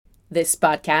This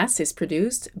podcast is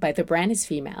produced by The Brand is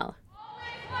Female.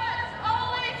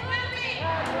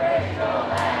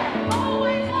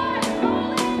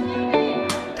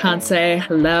 Tanse,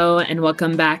 hello, and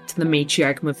welcome back to the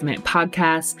Matriarch Movement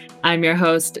podcast. I'm your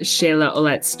host, Shayla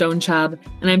Olette Stonechild,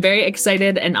 and I'm very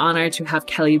excited and honored to have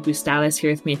Kelly Boostalis here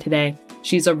with me today.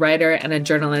 She's a writer and a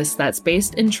journalist that's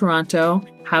based in Toronto.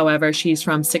 However, she's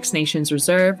from Six Nations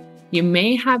Reserve. You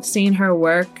may have seen her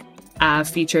work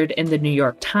featured in the New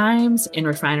York Times, in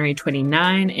Refinery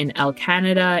 29, in Elle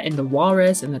Canada, in The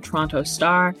Walrus, in the Toronto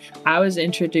Star. I was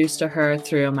introduced to her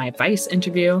through my Vice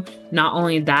interview. Not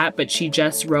only that, but she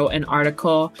just wrote an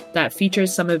article that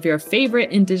features some of your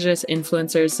favorite Indigenous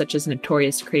influencers, such as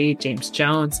Notorious Cree, James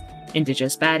Jones,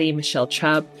 Indigenous Baddie, Michelle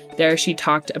Chubb. There she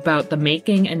talked about the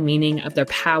making and meaning of their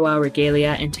powwow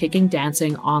regalia and taking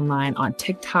dancing online on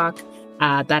TikTok.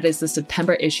 That is the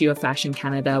September issue of Fashion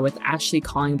Canada with Ashley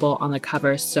Collingbull on the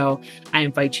cover. So I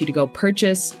invite you to go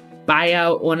buy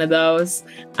out one of those.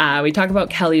 We talk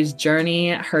about Kelly's journey,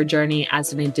 her journey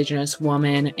as an Indigenous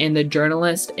woman in the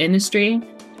journalist industry,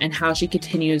 and how she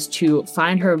continues to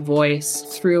find her voice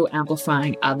through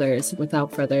amplifying others.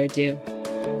 Without further ado,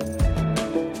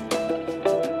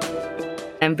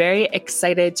 I'm very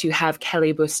excited to have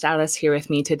Kelly Boostalis here with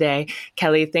me today.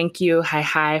 Kelly, thank you,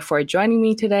 hi, for joining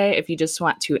me today. If you just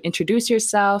want to introduce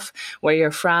yourself, where you're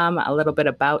from, a little bit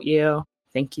about you,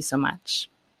 thank you so much.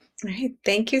 All right.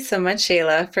 Thank you so much,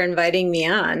 Shayla, for inviting me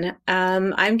on.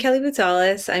 I'm Kelly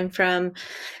Boostalis. I'm from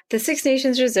the Six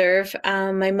Nations Reserve.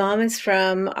 My mom is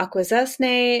from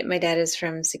Akwesasne. My dad is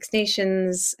from Six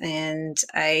Nations, and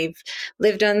I've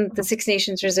lived on the Six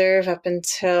Nations Reserve up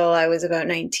until I was about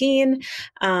 19.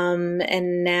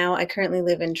 And now I currently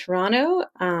live in Toronto,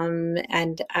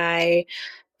 and I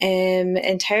am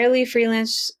entirely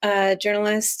freelance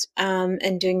journalist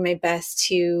and doing my best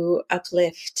to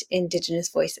uplift Indigenous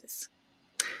voices.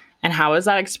 And how was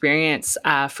that experience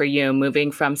for you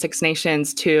moving from Six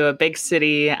Nations to a big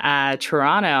city,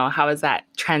 Toronto? How was that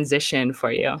transition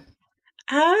for you?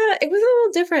 It was a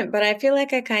little different, but I feel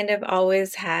like I kind of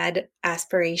always had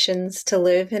aspirations to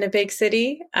live in a big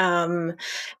city. I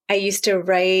used to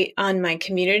write on my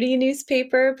community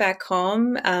newspaper back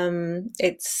home.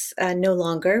 It's no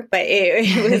longer, but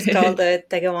it was called the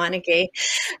Tagawanake.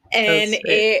 And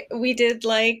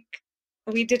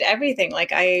we did everything.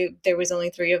 There was only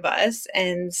 3 of us.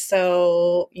 And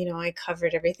so, I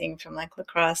covered everything from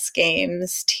lacrosse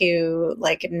games to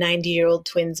 90-year-old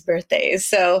twins' birthdays.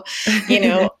 So,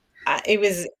 it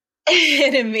was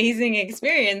an amazing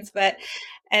experience, but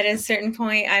at a certain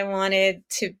point I wanted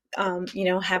to,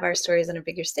 have our stories on a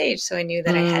bigger stage. So I knew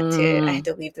that I had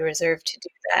to leave the reserve to do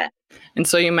that. And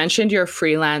so you mentioned you're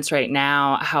freelance right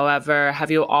now. However,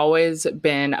 have you always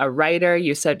been a writer?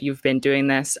 You said you've been doing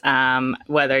this,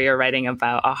 whether you're writing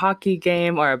about a hockey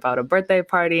game or about a birthday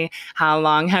party. How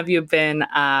long have you been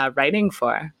writing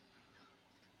for?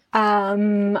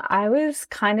 I was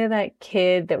kind of that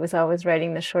kid that was always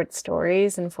writing the short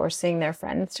stories and forcing their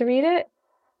friends to read it.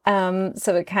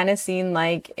 So it kind of seemed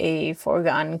like a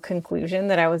foregone conclusion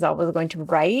that I was always going to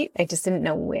write. I just didn't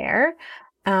know where.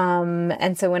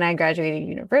 And so when I graduated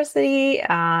university,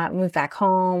 moved back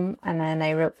home, and then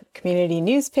I wrote for community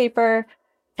newspaper.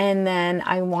 And then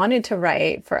I wanted to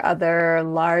write for other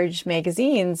large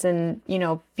magazines and,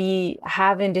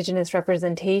 have Indigenous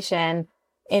representation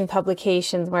in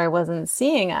publications where I wasn't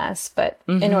seeing us. But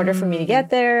in order for me to get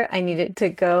there, I needed to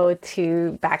go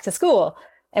back to school,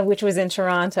 which was in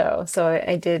Toronto. So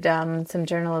I did some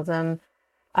journalism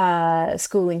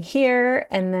schooling here,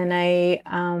 and then I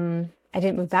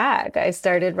didn't move back. I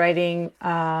started writing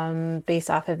based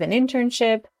off of an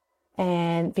internship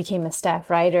and became a staff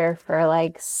writer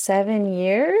for 7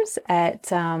 years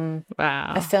at a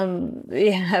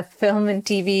film and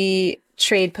TV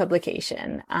trade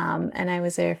publication. And I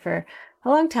was there for a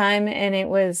long time, and it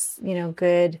was,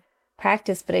 good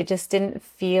practice, but I just didn't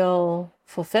feel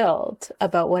fulfilled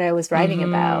about what I was writing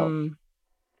about.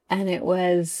 And it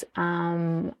was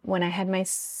when I had my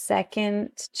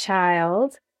second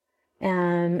child,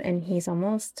 and he's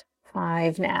almost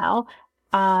 5 now.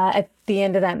 At the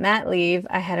end of that mat leave,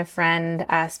 I had a friend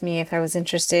ask me if I was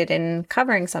interested in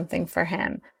covering something for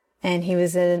him. And he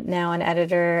was now an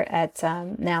editor at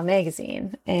Now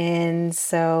Magazine. And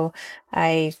so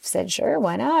I said, sure,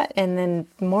 why not? And then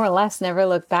more or less never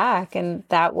looked back. And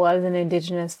that was an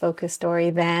Indigenous focused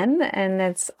story then. And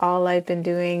that's all I've been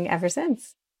doing ever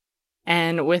since.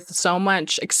 And with so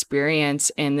much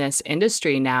experience in this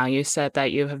industry now, you said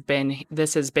that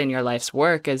this has been your life's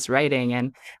work is writing.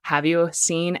 And have you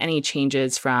seen any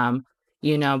changes from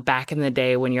back in the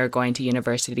day when you're going to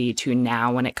university to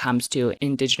now when it comes to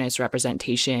Indigenous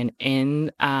representation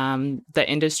in the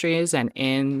industries and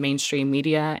in mainstream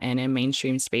media and in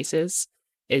mainstream spaces?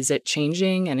 Is it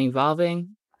changing and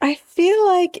evolving? I feel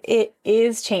like it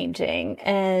is changing.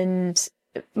 And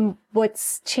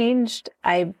what's changed,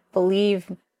 I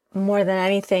believe, more than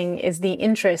anything is the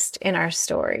interest in our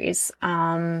stories.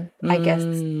 I guess,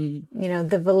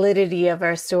 the validity of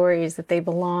our stories, that they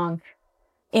belong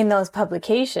in those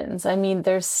publications. I mean,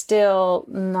 there's still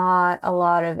not a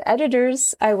lot of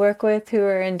editors I work with who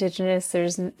are Indigenous.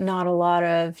 There's not a lot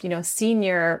of,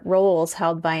 senior roles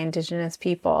held by Indigenous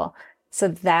people. So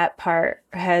that part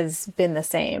has been the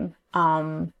same.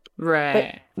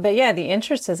 Right. But yeah, the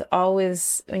interest has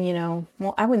always,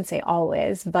 well, I wouldn't say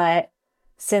always, but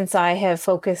since I have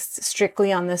focused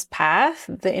strictly on this path,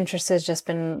 the interest has just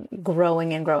been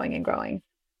growing and growing and growing.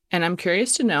 And I'm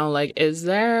curious to know, is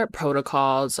there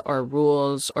protocols or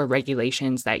rules or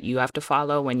regulations that you have to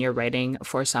follow when you're writing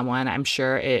for someone? I'm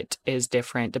sure it is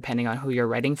different depending on who you're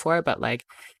writing for, but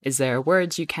is there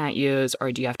words you can't use,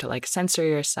 or do you have to censor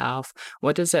yourself?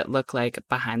 What does it look like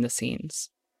behind the scenes?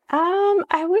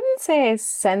 I wouldn't say I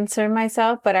censor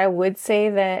myself, but I would say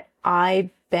that I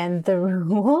bend the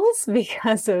rules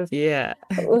because of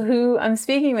who I'm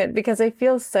speaking with, because I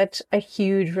feel such a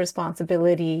huge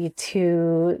responsibility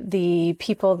to the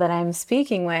people that I'm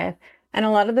speaking with. And a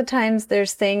lot of the times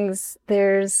there's cultural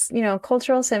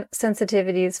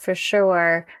sensitivities for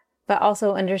sure, but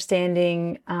also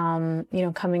understanding,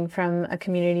 coming from a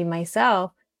community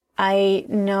myself, I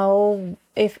know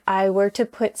if I were to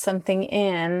put something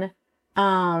in,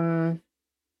 in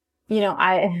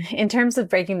terms of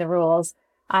breaking the rules,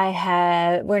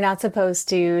 we're not supposed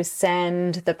to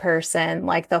send the person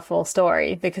the full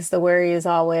story, because the worry is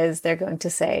always they're going to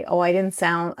say, oh, I didn't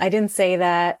say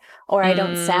that, or I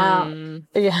don't sound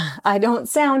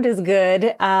as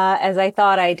good as I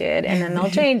thought I did. And then they'll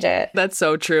change it. That's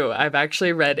so true. I've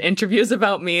actually read interviews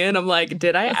about me and I'm like,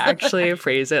 did I actually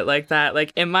phrase it like that?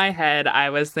 In my head, I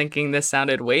was thinking this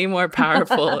sounded way more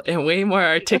powerful and way more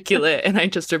articulate. And I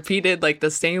just repeated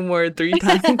the same word 3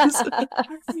 times.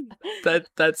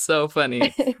 That's so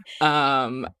funny.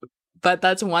 But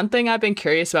that's one thing I've been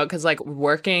curious about, because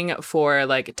working for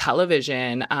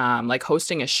television,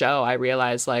 hosting a show, I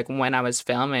realized when I was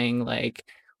filming,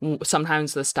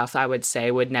 sometimes the stuff I would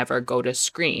say would never go to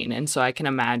screen. And so I can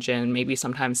imagine maybe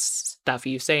sometimes stuff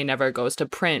you say never goes to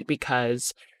print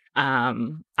because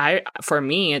for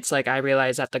me, it's I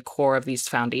realize at the core of these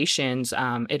foundations,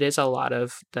 it is a lot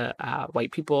of the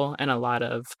white people, and a lot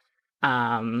of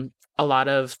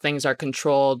things are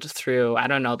controlled through, I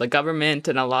don't know, the government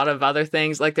and a lot of other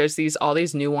things. There's all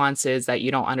these nuances that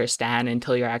you don't understand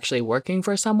until you're actually working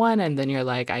for someone. And then you're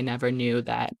like, I never knew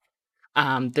that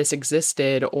this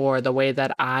existed, or the way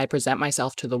that I present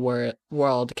myself to the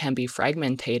world can be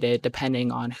fragmented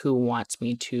depending on who wants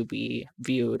me to be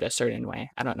viewed a certain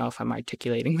way. I don't know if I'm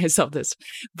articulating myself this,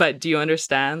 but do you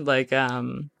understand? Oh,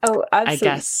 absolutely. I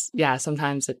guess, yeah,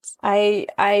 sometimes it's...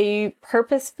 I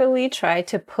purposefully try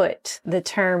to put the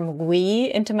term we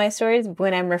into my stories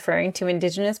when I'm referring to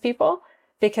Indigenous people,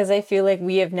 because I feel like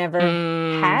we have never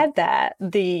had that,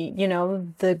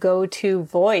 the go-to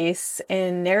voice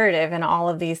in narrative, and all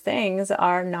of these things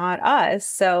are not us.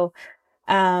 So,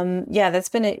 that's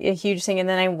been a huge thing. And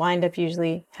then I wind up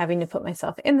usually having to put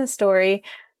myself in the story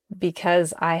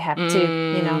because I have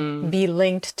to, be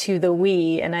linked to the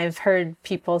we. And I've heard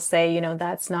people say,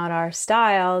 that's not our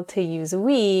style to use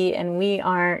we, and we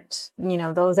aren't,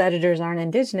 those editors aren't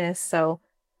Indigenous. So,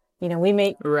 we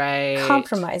make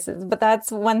compromises, but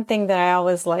that's one thing that I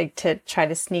always like to try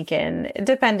to sneak in,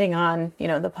 depending on,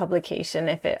 the publication,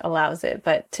 if it allows it,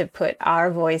 but to put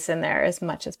our voice in there as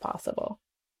much as possible.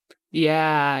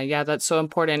 Yeah, that's so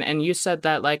important. And you said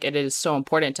that it is so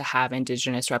important to have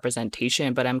Indigenous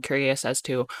representation, but I'm curious as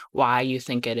to why you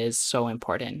think it is so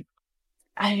important.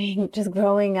 I mean, just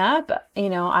growing up,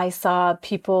 I saw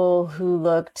people who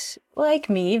looked like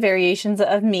me, variations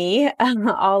of me,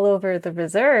 all over the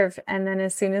reserve. And then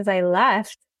as soon as I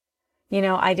left,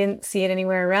 I didn't see it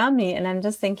anywhere around me. And I'm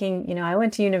just thinking, I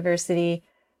went to university,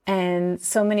 and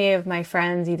so many of my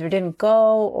friends either didn't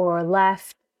go or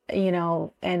left,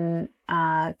 and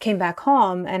came back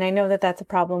home. And I know that that's a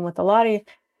problem with a lot of,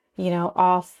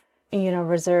 off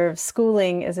reserve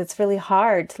schooling, is it's really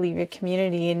hard to leave your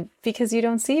community, and because you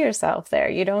don't see yourself there,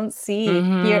 you don't see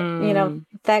your,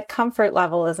 that comfort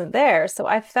level isn't there. So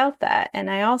I felt that. And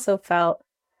I also felt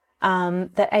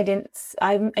that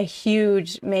I'm a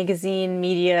huge magazine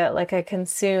media, I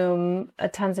consume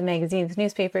tons of magazines,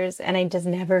 newspapers, and I just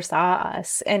never saw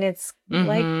us. And it's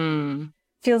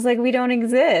feels like we don't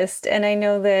exist. And I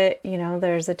know that,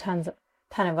 there's a ton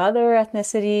of other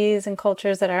ethnicities and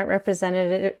cultures that aren't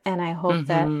represented. And I hope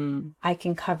that I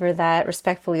can cover that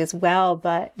respectfully as well.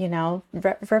 But,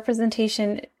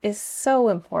 representation is so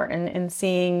important in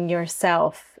seeing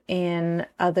yourself in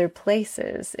other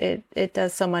places. It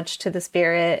does so much to the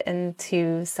spirit and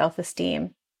to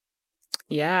self-esteem.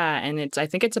 Yeah, and I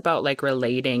think it's about like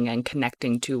relating and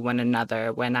connecting to one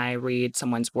another. When I read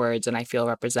someone's words and I feel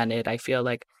represented, I feel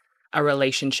like a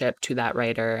relationship to that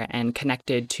writer and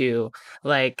connected to,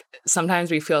 like,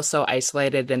 sometimes we feel so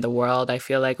isolated in the world. I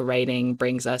feel like writing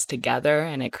brings us together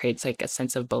and it creates like a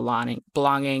sense of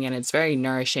belonging, and it's very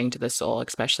nourishing to the soul,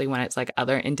 especially when it's like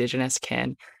other Indigenous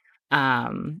kin.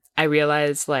 I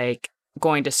realized like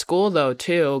going to school though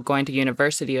too, going to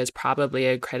university is probably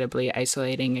an incredibly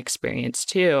isolating experience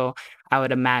too. I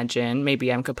would imagine,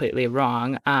 maybe I'm completely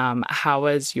wrong. How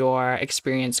was your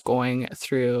experience going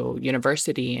through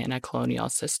university in a colonial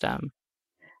system?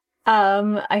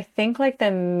 I think like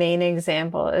the main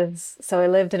example is, so I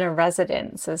lived in a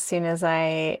residence as soon as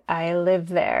I lived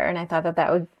there, and I thought that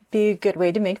that would be a good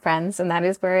way to make friends, and that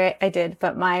is where I did.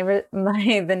 But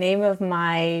the name of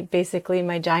basically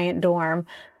my giant dorm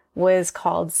was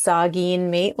called Saugeen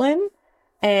Maitland.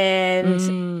 And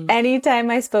Mm. anytime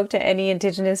I spoke to any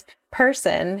Indigenous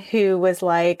person who was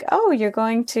like, "Oh, you're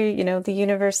going to, the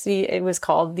university," it was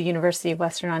called the University of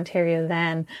Western Ontario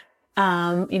then.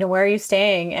 Where are you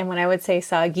staying? And when I would say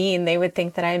Saugeen, they would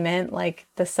think that I meant like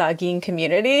the Saugeen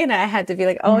community. And I had to be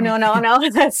like, oh, no, no, no,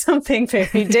 that's something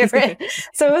very different.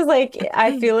 So it was like,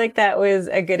 I feel like that was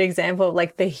a good example of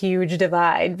like the huge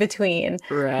divide between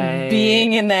Right.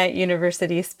 being in that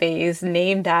university space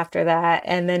named after that.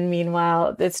 And then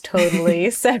meanwhile, it's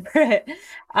totally separate.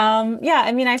 Yeah,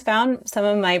 I mean, I found some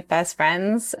of my best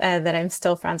friends that I'm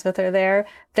still friends with are there.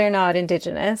 They're not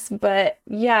Indigenous, but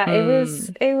yeah,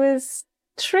 Mm. it was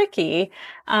tricky.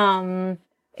 Um,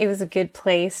 it was a good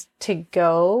place to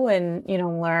go and,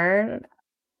 learn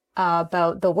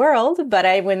about the world, but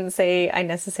I wouldn't say I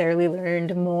necessarily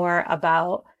learned more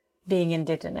about being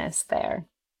Indigenous there.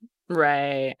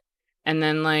 Right. And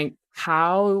then, like,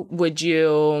 how would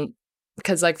you,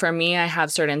 because, like, for me, I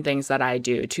have certain things that I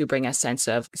do to bring a sense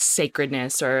of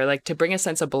sacredness or like to bring a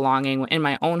sense of belonging in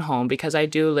my own home because I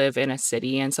do live in a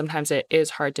city and sometimes it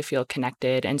is hard to feel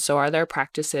connected. And so, are there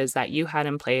practices that you had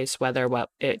in place, whether what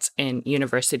it's in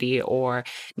university or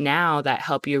now, that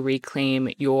help you reclaim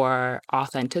your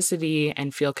authenticity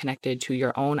and feel connected to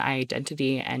your own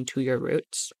identity and to your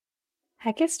roots?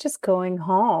 I guess just going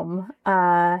home,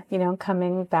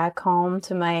 coming back home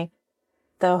to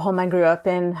the home I grew up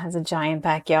in has a giant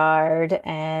backyard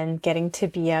and getting to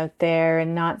be out there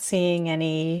and not seeing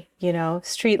any,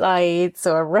 street lights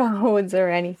or roads or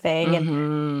anything and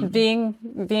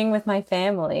Mm-hmm. being with my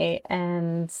family.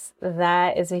 And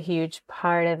that is a huge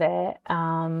part of it.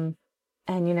 And,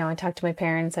 I talk to my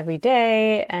parents every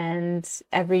day and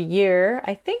every year,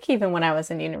 I think even when I was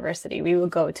in university, we would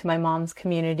go to my mom's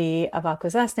community of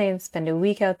Akwesasne and spend a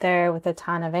week out there with a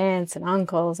ton of aunts and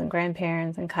uncles and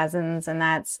grandparents and cousins. And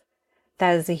that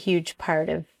is a huge part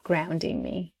of grounding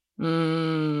me.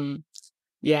 Mm.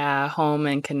 Yeah, home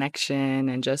and connection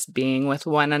and just being with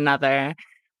one another.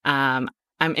 Um,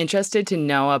 I'm interested to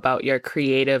know about your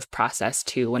creative process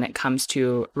too when it comes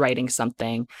to writing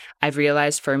something. I've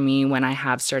realized for me when I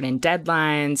have certain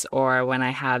deadlines or when I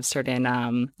have certain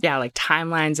like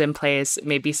timelines in place,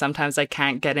 maybe sometimes I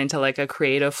can't get into like a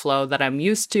creative flow that I'm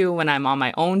used to when I'm on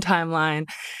my own timeline.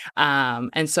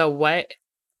 And so what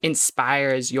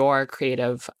inspires your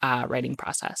creative writing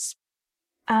process?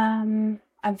 I'm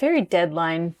very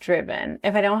deadline driven.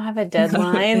 If I don't have a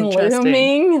deadline Interesting.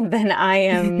 looming, then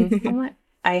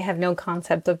I have no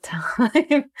concept of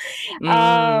time. Um,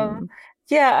 Mm.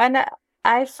 yeah, and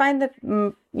I find that,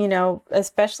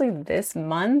 especially this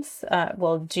month,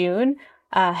 June,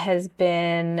 I've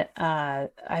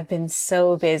been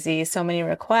so busy, so many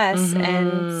requests,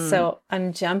 and Mhm. so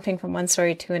I'm jumping from one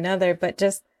story to another, but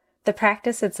just the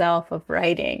practice itself of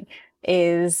writing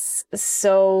is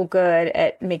so good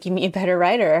at making me a better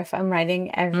writer. If I'm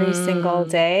writing every single Mm.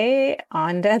 day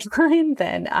on deadline,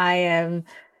 then I am,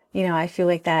 I feel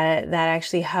like that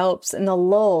actually helps. And the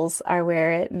lulls are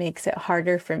where it makes it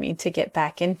harder for me to get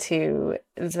back into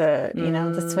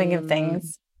the swing of Mm.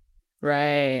 things.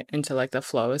 Right, into, like, the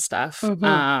flow stuff.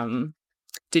 Hmm.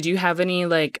 Did you have any,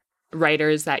 like,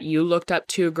 writers that you looked up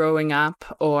to growing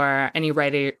up or any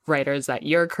writers that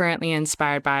you're currently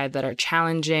inspired by that are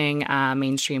challenging,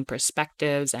 mainstream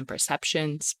perspectives and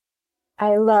perceptions?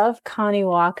 I love Connie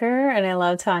Walker and I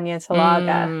love Tanya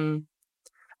Talaga. Mm.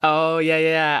 Oh, yeah,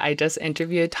 yeah. I just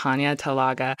interviewed Tanya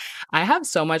Talaga. I have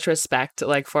so much respect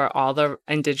like for all the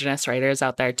indigenous writers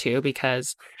out there too,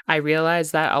 because I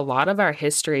realize that a lot of our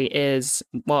history is,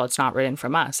 well, it's not written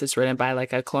from us. It's written by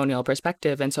like a colonial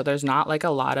perspective. And so there's not like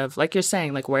a lot of, like you're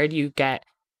saying, like where do you get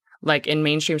like in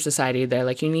mainstream society, they're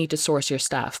like, you need to source your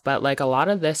stuff. But like a lot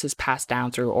of this is passed down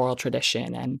through oral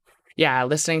tradition. And yeah,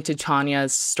 listening to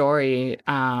Tanya's story,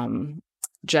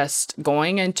 just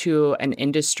going into an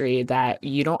industry that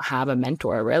you don't have a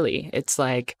mentor really. It's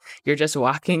like you're just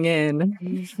walking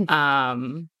in.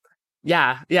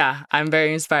 Yeah. I'm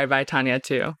very inspired by Tanya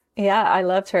too. Yeah, I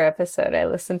loved her episode. I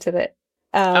listened to it.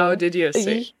 Oh, did you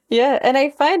see? Yeah, and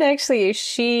I find actually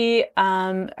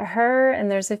her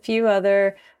and there's a few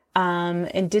other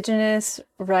indigenous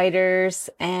writers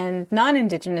and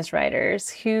non-indigenous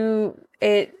writers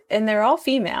and they're all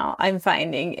female, I'm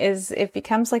finding, is it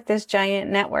becomes like this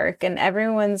giant network and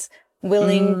everyone's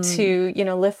willing to,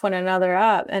 lift one another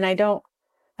up. And I don't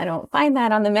find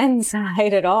that on the men's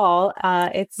side at all.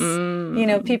 It's,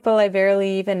 people I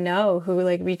barely even know who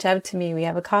like reach out to me. We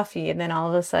have a coffee and then all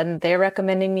of a sudden they're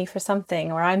recommending me for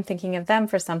something or I'm thinking of them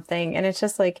for something. And it's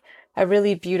just like a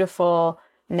really beautiful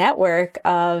network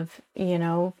of,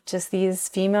 just these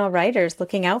female writers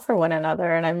looking out for one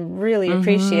another. And I'm really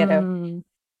appreciative.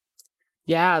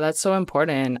 Yeah, that's so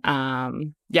important.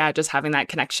 Just having that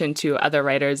connection to other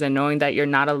writers and knowing that you're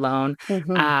not alone.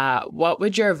 What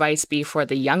would your advice be for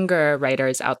the younger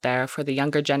writers out there, for the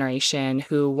younger generation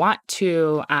who want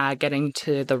to get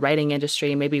into the writing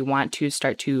industry, maybe want to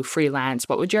start to freelance?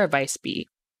 What would your advice be?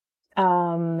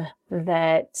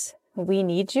 That we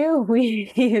need you.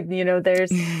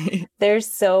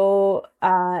 There's so,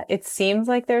 it seems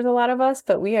like there's a lot of us,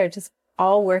 but we are just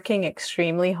all working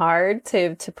extremely hard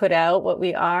to put out what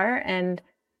we are. And,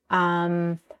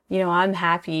 I'm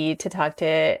happy to talk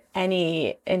to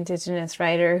any indigenous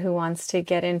writer who wants to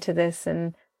get into this.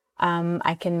 And,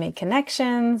 I can make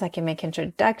connections, I can make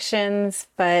introductions,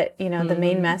 but, the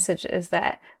main message is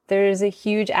that there is a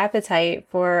huge appetite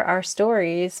for our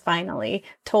stories finally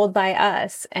told by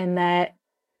us, and that,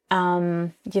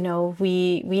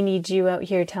 we need you out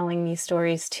here telling these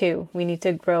stories too. We need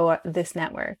to grow this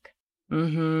network.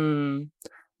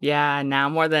 Yeah, now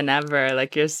more than ever,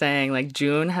 like you're saying, like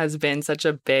June has been such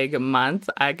a big month.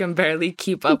 I can barely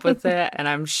keep up with it, and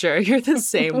I'm sure you're the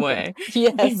same way.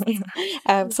 Yes,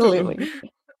 absolutely.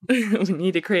 We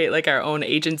need to create like our own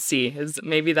agency.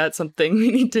 Maybe that's something we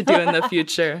need to do in the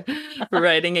future.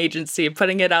 Writing agency,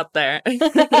 putting it out there.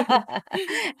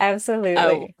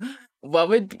 Absolutely. What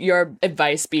would your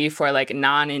advice be for like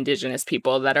non-Indigenous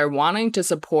people that are wanting to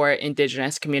support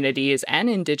Indigenous communities and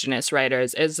Indigenous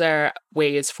writers? Is there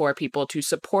ways for people to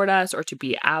support us or to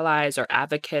be allies or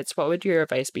advocates? What would your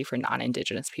advice be for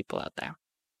non-Indigenous people out there?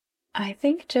 I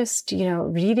think just,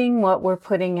 reading what we're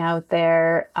putting out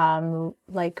there,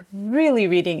 like really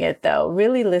reading it though,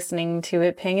 really listening to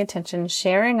it, paying attention,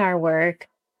 sharing our work,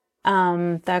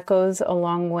 that goes a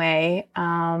long way.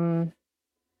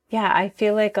 I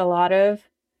feel like a lot of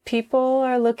people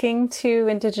are looking to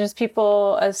Indigenous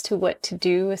people as to what to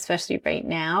do, especially right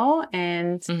now.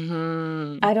 And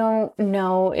I don't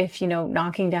know if,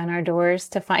 knocking down our doors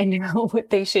to find out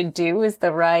what they should do is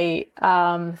the right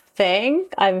thing.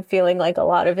 I'm feeling like a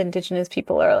lot of Indigenous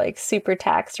people are like super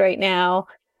taxed right now.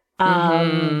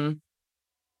 There's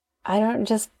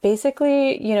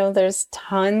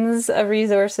tons of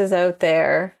resources out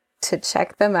there to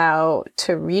check them out,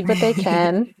 to read what they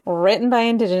can, written by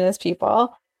Indigenous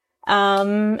people,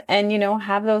 and,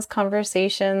 have those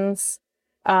conversations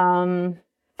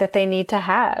that they need to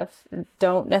have.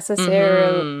 Don't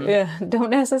necessarily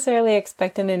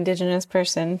expect an Indigenous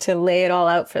person to lay it all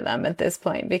out for them at this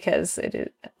point, because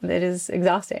it is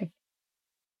exhausting.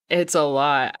 It's a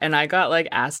lot. And I got like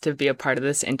asked to be a part of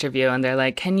this interview and they're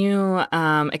like, can you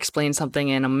explain something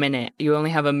in a minute? You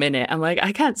only have a minute. I'm like,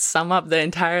 I can't sum up the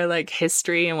entire like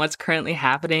history and what's currently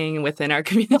happening within our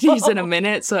communities in a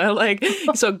minute. So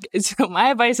so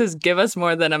my advice is give us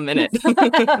more than a minute.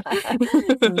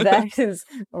 That is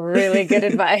really good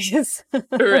advice.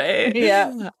 Right.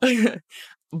 Yeah.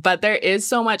 But there is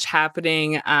so much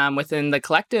happening within the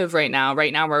collective right now.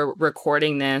 Right now, we're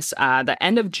recording this the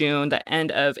end of June, the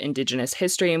end of Indigenous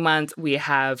History Month. We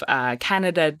have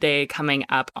Canada Day coming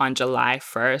up on July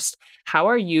 1st. How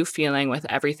are you feeling with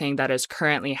everything that is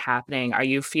currently happening? Are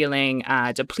you feeling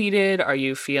depleted? Are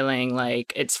you feeling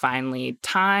like it's finally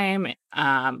time?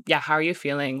 How are you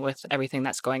feeling with everything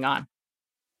that's going on?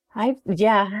 I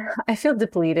feel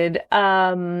depleted.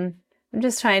 I'm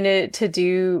just trying to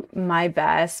do my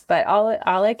best, but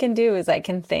all I can do is I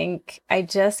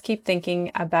just keep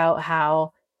thinking about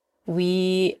how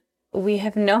we we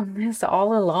have known this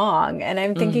all along. And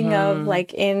I'm thinking of Mm-hmm.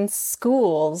 like in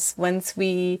schools,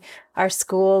 our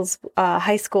schools,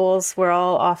 high schools were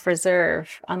all off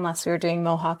reserve unless we were doing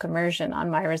Mohawk immersion on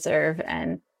my reserve.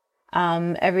 And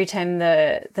every time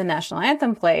the national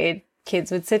anthem played,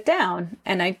 kids would sit down.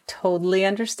 And I totally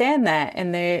understand that.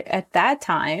 And they, at that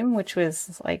time, which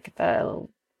was like the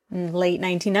late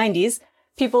 1990s,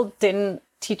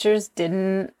 teachers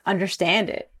didn't understand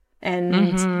it. And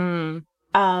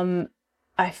Mm-hmm.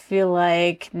 I feel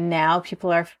like now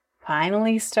people are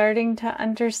finally starting to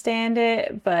understand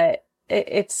it, but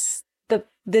it's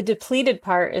the depleted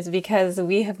part is because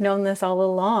we have known this all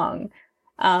along.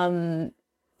 Um,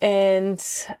 and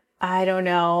I don't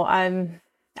know,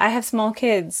 I have small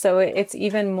kids, so it's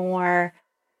even more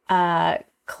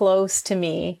close to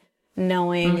me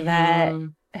knowing that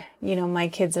Mm-hmm. my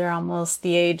kids are almost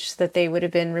the age that they would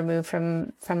have been removed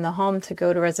from the home to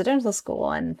go to residential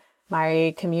school. And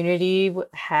my community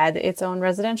had its own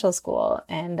residential school,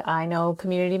 and I know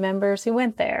community members who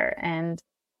went there, and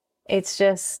it's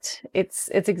just it's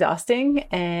exhausting.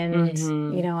 And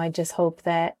Mm-hmm. I just hope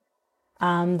that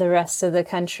the rest of the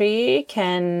country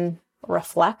can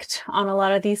reflect on a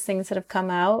lot of these things that have come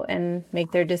out and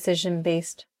make their decision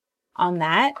based on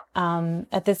that.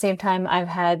 At the same time, I've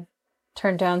had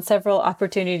turned down several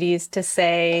opportunities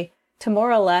to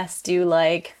more or less do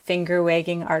like finger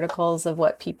wagging articles of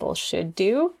what people should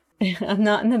do. I'm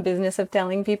not in the business of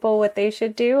telling people what they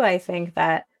should do. I think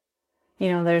that,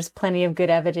 there's plenty of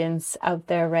good evidence out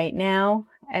there right now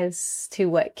as to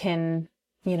what can,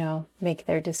 make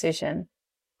their decision.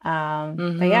 But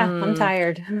yeah, I'm Mm-hmm.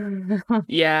 tired.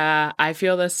 Yeah, I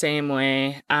feel the same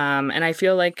way. And I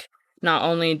feel like not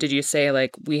only did you say like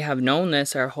we have known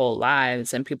this our whole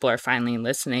lives and people are finally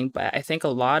listening, but I think a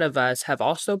lot of us have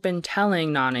also been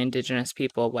telling non-Indigenous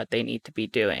people what they need to be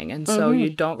doing. And so Hmm. you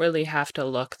don't really have to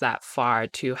look that far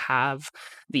to have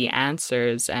the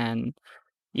answers. And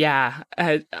yeah,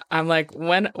 I'm like,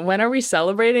 when are we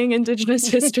celebrating Indigenous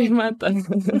History Month?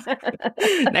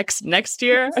 Next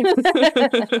year?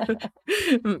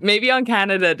 Maybe on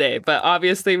Canada Day, but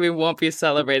obviously we won't be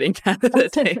celebrating Canada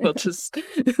Day. We'll just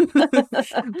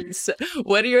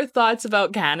What are your thoughts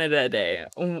about Canada Day?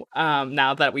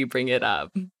 Now that we bring it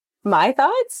up. My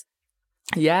thoughts?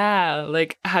 Yeah,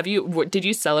 like did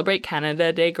you celebrate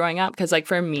Canada Day growing up? Because like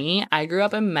for me, I grew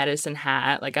up in Medicine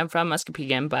Hat. Like I'm from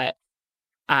Muskegon, but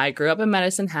I grew up in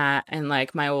Medicine Hat, and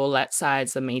like my Olette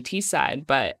side's the Métis side,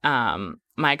 but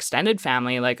my extended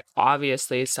family like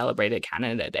obviously celebrated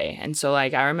Canada Day. And so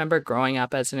like I remember growing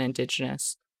up as an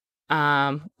Indigenous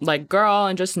like girl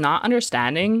and just not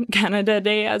understanding Canada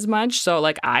Day as much. So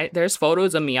like there's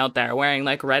photos of me out there wearing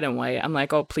like red and white. I'm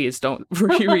like, oh please don't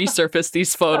resurface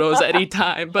these photos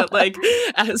anytime. But like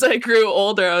as I grew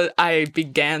older, I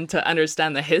began to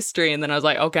understand the history, and then I was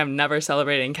like, okay, I'm never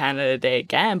celebrating Canada Day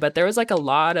again. But there was like a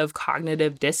lot of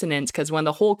cognitive dissonance because when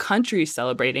the whole country's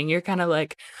celebrating, you're kind of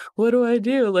like, what do I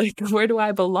do? Like, where do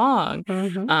I belong?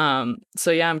 Hmm.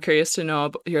 So yeah, I'm curious to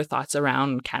know your thoughts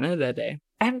around Canada Day.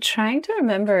 I'm trying to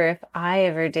remember if I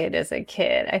ever did as a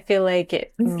kid. I feel like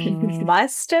it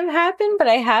must have happened, but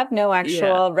I have no Yeah.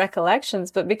 actual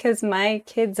recollections. But because my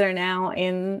kids are now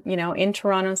in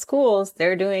Toronto schools,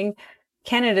 they're doing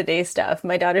Canada Day stuff.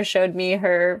 My daughter showed me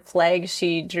her flag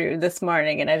she drew this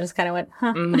morning, and I just kind of went,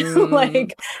 huh. Hmm.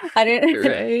 Like I didn't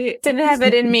Right. didn't have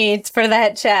it in me for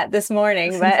that chat this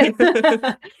morning,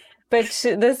 but but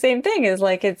the same thing is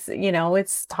like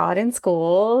it's taught in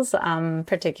schools,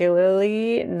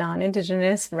 particularly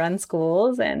non-Indigenous run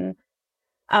schools, and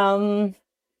um,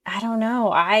 I don't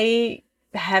know. I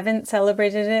haven't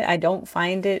celebrated it. I don't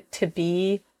find it to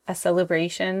be a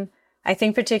celebration. I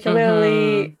think Hmm.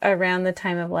 particularly around the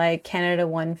time of like Canada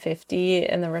 150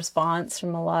 and the response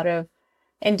from a lot of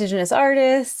Indigenous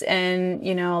artists and,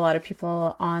 a lot of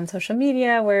people on social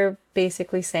media were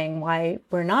basically saying why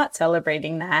we're not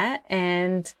celebrating that.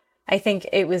 And I think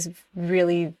it was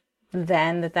really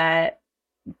then that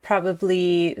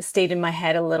probably stayed in my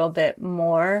head a little bit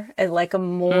more as like a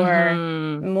more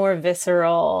Hmm. more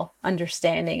visceral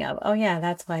understanding of, oh yeah,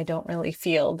 that's why I don't really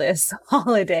feel this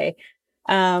holiday.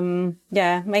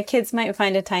 Yeah, my kids might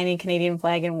find a tiny Canadian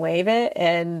flag and wave it,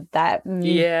 and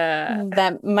Yeah.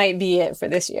 that might be it for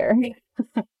this year.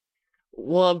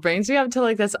 Well, it brings me up to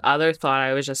like this other thought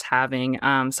I was just having.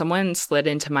 Someone slid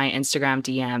into my Instagram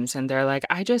DMs and they're like,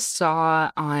 I just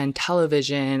saw on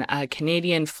television a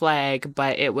Canadian flag,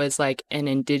 but it was like an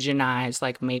indigenized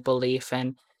like maple leaf.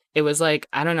 And it was like,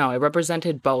 I don't know, it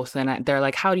represented both. And they're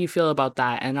like, how do you feel about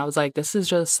that? And I was like, this is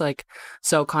just like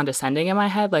so condescending in my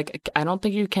head. Like, I don't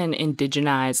think you can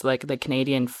indigenize like the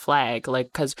Canadian flag,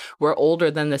 like, because we're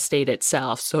older than the state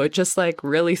itself. So it just like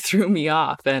really threw me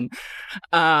off. And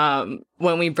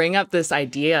when we bring up this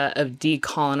idea of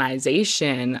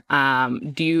decolonization,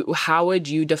 how would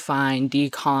you define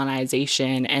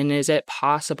decolonization? And is it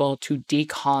possible to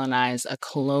decolonize a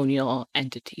colonial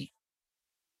entity?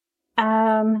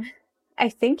 I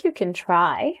think you can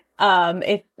try.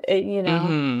 It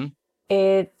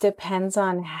depends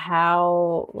on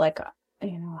how,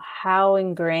 how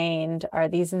ingrained are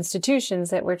these institutions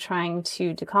that we're trying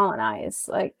to decolonize.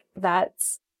 Like,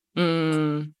 that's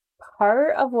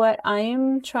part of what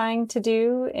I'm trying to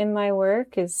do in my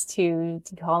work, is to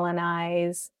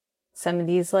decolonize some of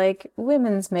these like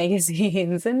women's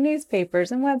magazines and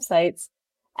newspapers and websites.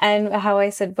 And how I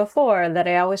said before that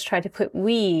I always try to put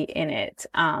we in it,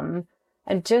 and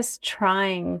just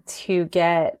trying to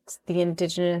get the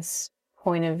Indigenous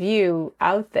point of view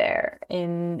out there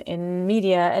in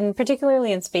media, and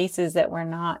particularly in spaces that we're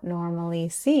not normally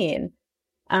seen.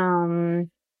 Decolonizing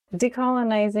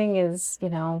is,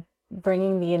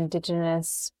 bringing the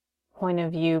Indigenous point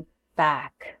of view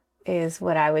back, is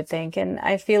what I would think. And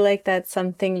I feel like that's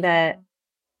something that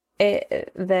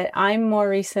I'm more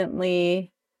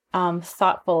recently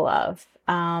thoughtful of,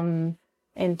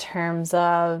 in terms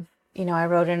of, I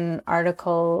wrote an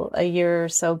article a year or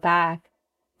so back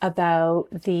about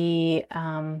the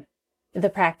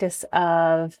practice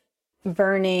of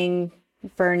burning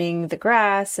the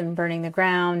grass and burning the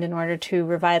ground in order to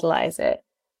revitalize it.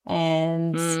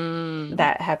 And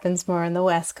that happens more on the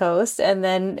West Coast.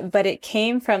 But it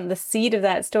came from, the seed of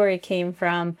that story came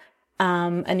from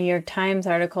a New York Times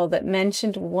article that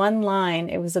mentioned one line.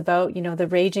 It was about, the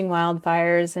raging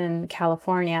wildfires in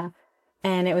California.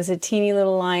 And it was a teeny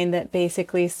little line that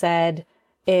basically said,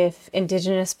 if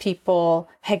Indigenous people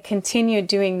had continued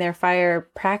doing their fire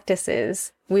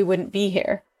practices, we wouldn't be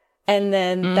here. And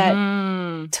then that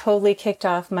totally kicked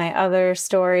off my other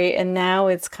story. And now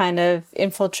it's kind of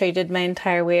infiltrated my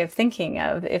entire way of thinking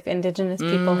of, if Indigenous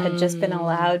people had just been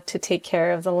allowed to take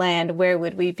care of the land, where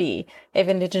would we be? If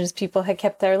Indigenous people had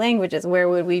kept their languages, where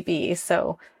would we be?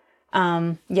 So,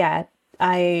 I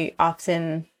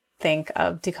often think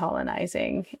of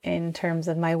decolonizing in terms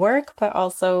of my work, but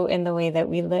also in the way that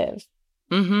we live.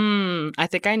 I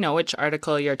think I know which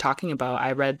article you're talking about.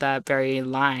 I read that very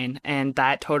line, and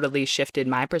that totally shifted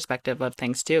my perspective of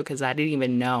things too, because I didn't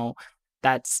even know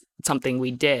that's something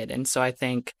we did. And so I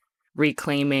think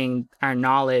reclaiming our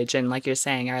knowledge and, like you're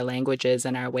saying, our languages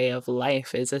and our way of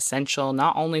life is essential,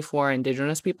 not only for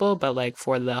Indigenous people, but like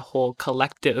for the whole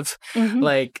collective.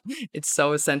 Like, it's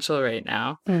so essential right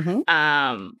now.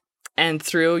 And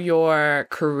through your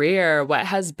career, what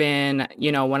has been,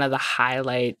 one of the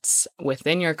highlights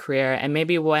within your career, and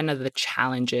maybe one of the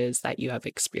challenges that you have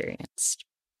experienced?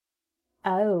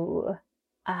 Oh,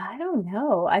 I don't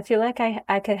know. I feel like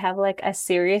I could have like a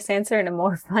serious answer and a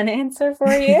more fun answer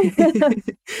for you.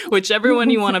 Whichever one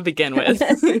you want to begin with.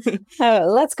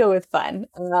 Let's go with fun.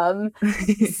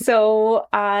 So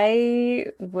I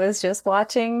was just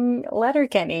watching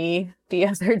Letterkenny the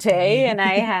other day, and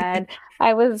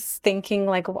I was thinking,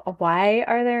 like, why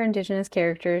are their Indigenous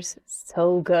characters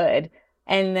so good?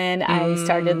 And then I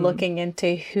started looking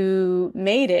into who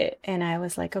made it, and I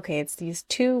was like, okay, it's these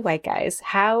two white guys.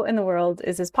 How in the world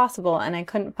is this possible? And I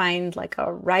couldn't find like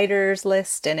a writer's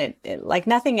list, and it like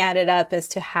nothing added up as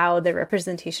to how the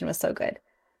representation was so good.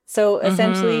 So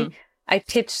essentially, I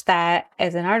pitched that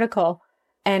as an article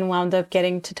and wound up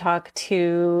getting to talk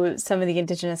to some of the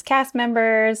Indigenous cast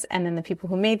members and then the people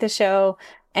who made the show.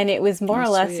 And it was more or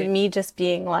less me just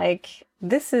being like,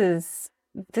 this is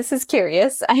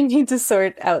curious. I need to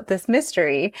sort out this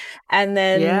mystery. And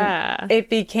then it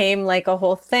became like a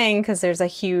whole thing, because there's a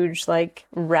huge, like,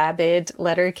 rabid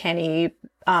Letterkenny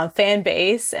fan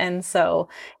base. And so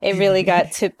it really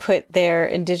got to put their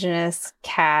Indigenous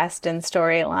cast and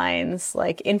storylines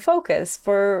like in focus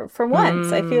for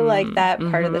once. I feel like that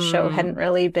part of the show hadn't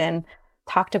really been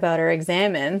talked about or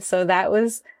examined. So that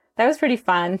was pretty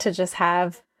fun to just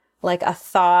have like a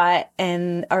thought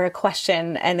or a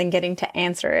question, and then getting to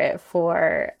answer it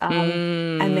for a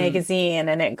magazine,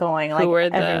 and it going like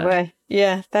everywhere.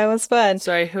 Yeah, that was fun.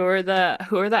 Sorry, who are the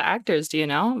actors? Do you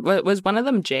know? Was one of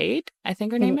them Jade? I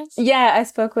think her name is. Yeah, I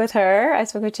spoke with her. I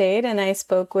spoke with Jade, and I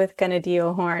spoke with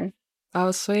Gunadio Horn. Oh,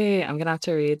 sweet. I'm going to have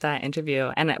to read that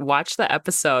interview and watch the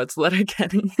episodes.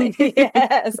 Letterkenny.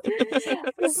 Yes.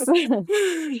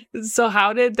 So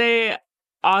how did they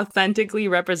authentically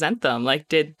represent them? Like,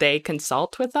 did they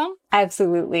consult with them?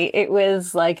 Absolutely. It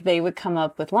was like they would come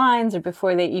up with lines, or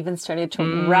before they even started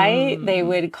to write, they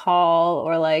would call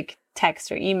or like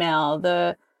text or email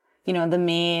the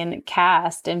main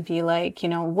cast and be like,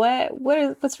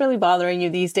 what's really bothering you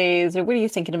these days, or what are you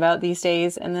thinking about these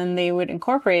days? And then they would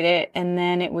incorporate it, and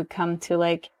then it would come to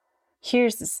like,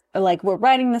 here's this, like, we're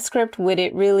writing the script. Would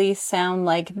it really sound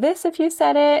like this if you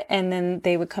said it? And then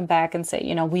they would come back and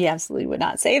say, we absolutely would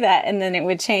not say that. And then it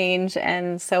would change.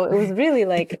 And so it was really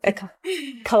like a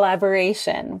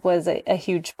collaboration was a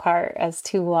huge part as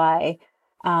to why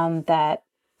that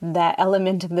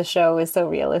element of the show is so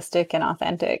realistic and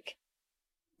authentic.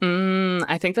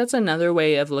 I think that's another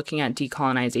way of looking at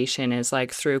decolonization is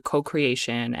like through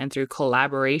co-creation and through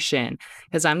collaboration.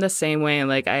 Because I'm the same way.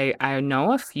 Like I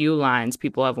know a few lines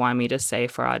people have wanted me to say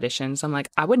for auditions. I'm like,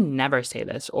 I would never say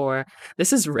this, or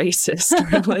this is racist,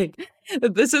 or like,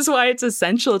 this is why it's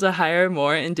essential to hire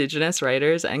more Indigenous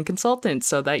writers and consultants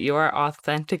so that you are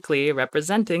authentically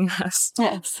representing us.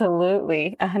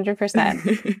 Absolutely.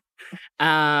 100%.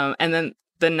 And then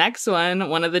the next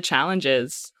one of the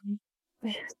challenges.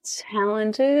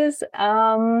 Challenges.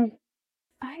 I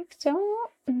don't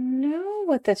know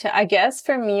what I guess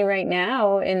for me right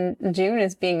now in June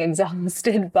is being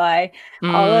exhausted by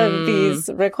all of these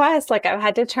requests. Like, I've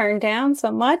had to turn down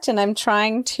so much, and I'm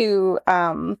trying to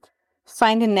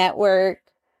find a network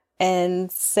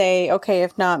and say, okay,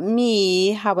 if not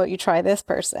me, how about you try this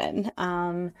person?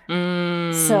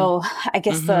 So I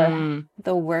guess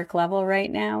the work level right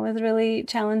now is really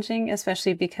challenging,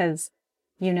 especially because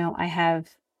I have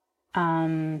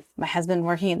my husband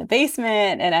working in the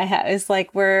basement, and it's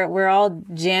like we're all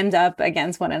jammed up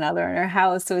against one another in our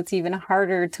house. So it's even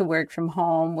harder to work from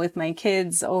home with my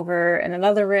kids over in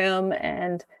another room.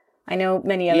 And I know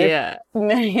many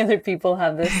other people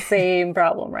have the same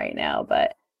problem right now.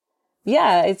 But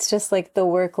yeah, it's just like the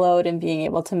workload and being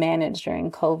able to manage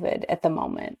during COVID at the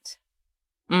moment.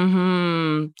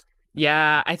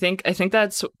 Yeah, I think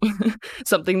that's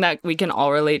something that we can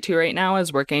all relate to right now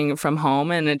is working from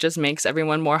home, and it just makes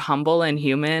everyone more humble and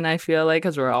human, I feel like,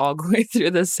 because we're all going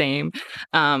through the same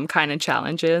kind of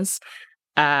challenges.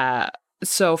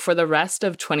 So for the rest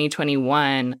of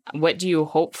 2021, what do you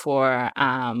hope for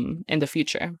in the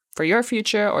future? For your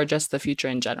future, or just the future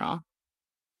in general?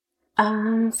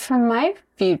 For my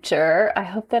future, I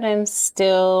hope that I'm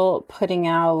still putting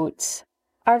out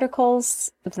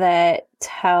articles that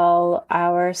tell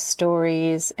our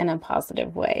stories in a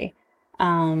positive way,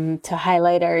 to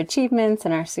highlight our achievements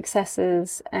and our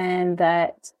successes, and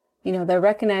that, they're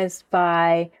recognized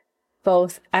by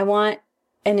both. I want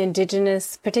an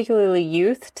Indigenous, particularly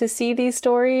youth, to see these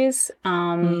stories.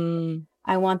 I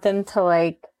want them to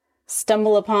like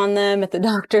stumble upon them at the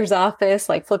doctor's office,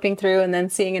 like flipping through and then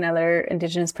seeing another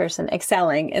Indigenous person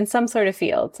excelling in some sort of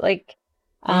field. Like,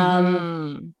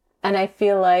 and I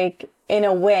feel like, in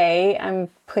a way, I'm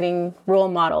putting role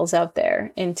models out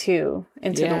there into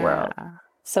the world.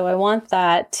 So I want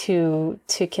that to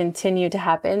continue to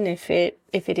happen if it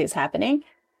is happening.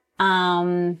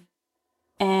 And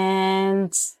I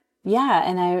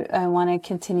want to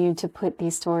continue to put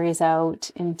these stories out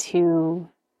into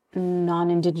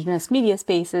non-Indigenous media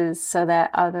spaces so that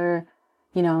other,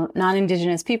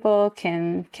 non-Indigenous people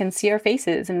can see our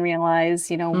faces and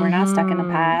realize, we're not stuck in the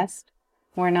past.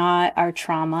 We're not our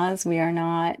traumas. We are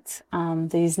not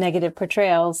these negative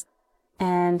portrayals,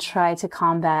 and try to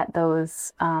combat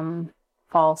those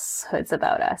falsehoods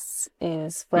about us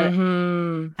is what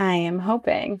I am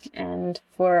hoping. And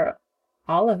for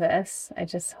all of us, I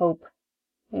just hope,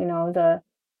 we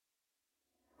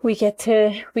get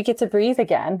to breathe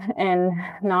again and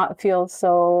not feel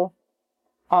so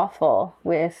awful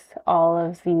with all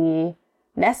of the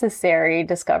necessary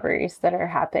discoveries that are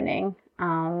happening.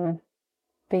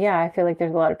 But yeah, I feel like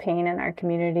there's a lot of pain in our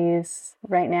communities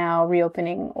right now,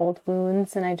 reopening old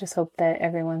wounds, and I just hope that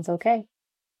everyone's okay.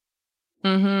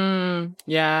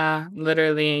 Yeah,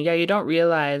 literally. Yeah, you don't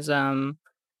realize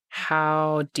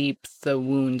how deep the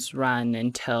wounds run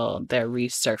until they're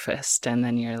resurfaced, and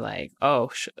then you're like, oh,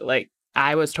 like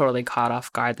I was totally caught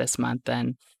off guard this month,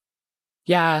 and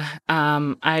yeah,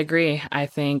 I agree. I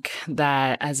think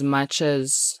that as much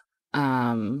as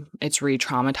it's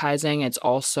re-traumatizing, it's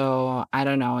also, I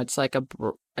don't know, it's like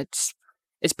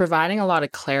it's providing a lot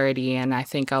of clarity, and I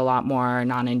think a lot more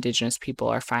non-Indigenous people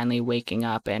are finally waking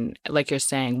up and, like you're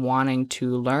saying, wanting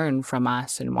to learn from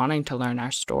us and wanting to learn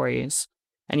our stories.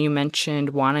 And you mentioned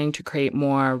wanting to create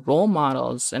more role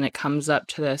models, and it comes up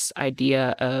to this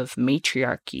idea of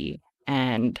matriarchy.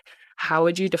 And how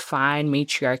would you define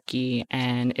matriarchy,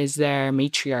 and is there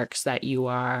matriarchs that you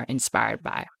are inspired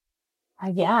by?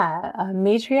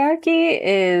 Matriarchy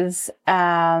is,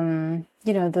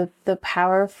 the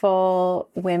powerful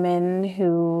women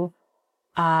who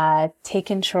take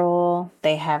control.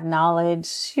 They have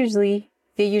knowledge. They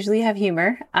usually have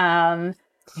humor. And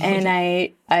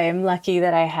I am lucky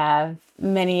that I have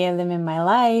many of them in my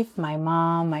life. My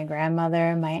mom, my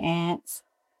grandmother, my aunts.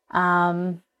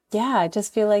 I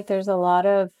just feel like there's a lot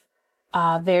of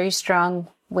very strong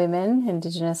women,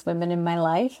 Indigenous women in my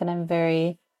life, and I'm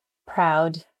very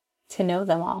proud to know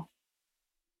them all.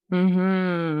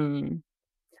 Mm-hmm.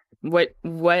 What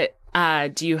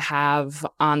do you have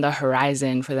on the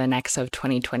horizon for the next of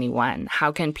 2021?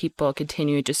 How can people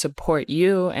continue to support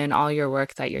you and all your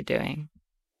work that you're doing?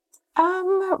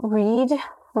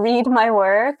 Read my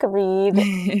work, read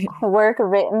work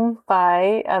written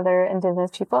by other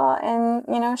Indigenous people,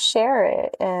 and, share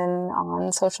it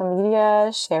on social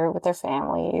media, share it with their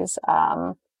families.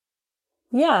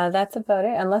 That's about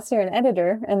it. Unless you're an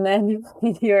editor and then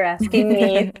you're asking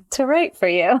me to write for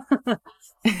you.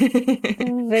 But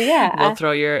we'll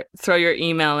throw your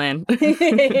email in.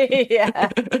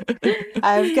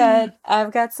 I've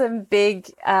got some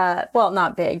big,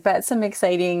 not big, but some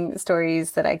exciting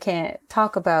stories that I can't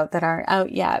talk about that aren't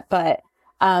out yet. But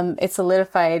it's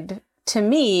solidified to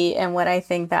me, and what I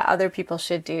think that other people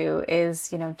should do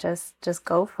is, just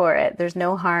go for it. There's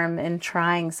no harm in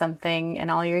trying something, and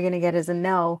all you're going to get is a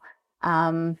no.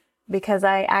 Because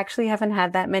I actually haven't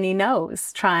had that many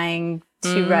no's trying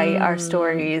to write our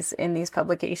stories in these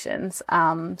publications.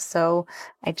 So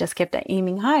I just kept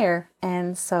aiming higher.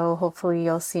 And so hopefully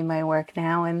you'll see my work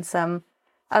now in some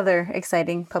other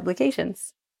exciting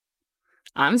publications.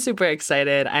 I'm super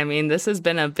excited. I mean, this has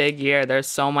been a big year. There's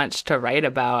so much to write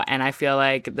about, and I feel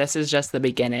like this is just the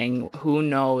beginning. Who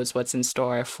knows what's in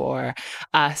store for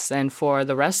us and for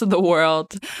the rest of the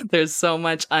world? There's so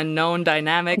much unknown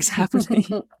dynamics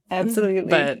happening. Absolutely.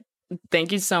 But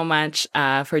thank you so much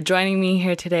for joining me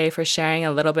here today, for sharing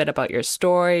a little bit about your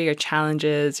story, your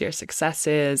challenges, your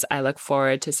successes. I look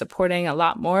forward to supporting a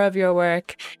lot more of your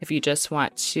work. If you just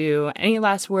want to, any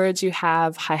last words you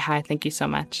have, hi, thank you so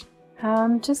much.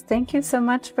 Just thank you so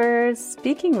much for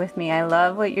speaking with me. I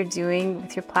love what you're doing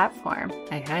with your platform.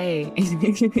 Hi.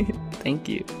 Thank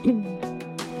you.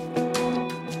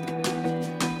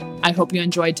 I hope you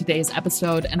enjoyed today's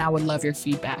episode, and I would love your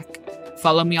feedback.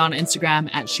 Follow me on Instagram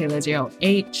at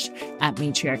Shayla0H, at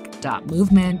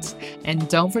matriarch.movement. And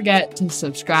don't forget to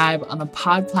subscribe on the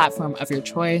pod platform of your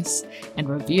choice and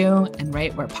review and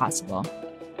rate where possible.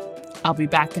 I'll be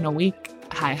back in a week.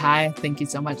 Hi. Thank you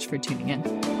so much for tuning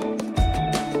in.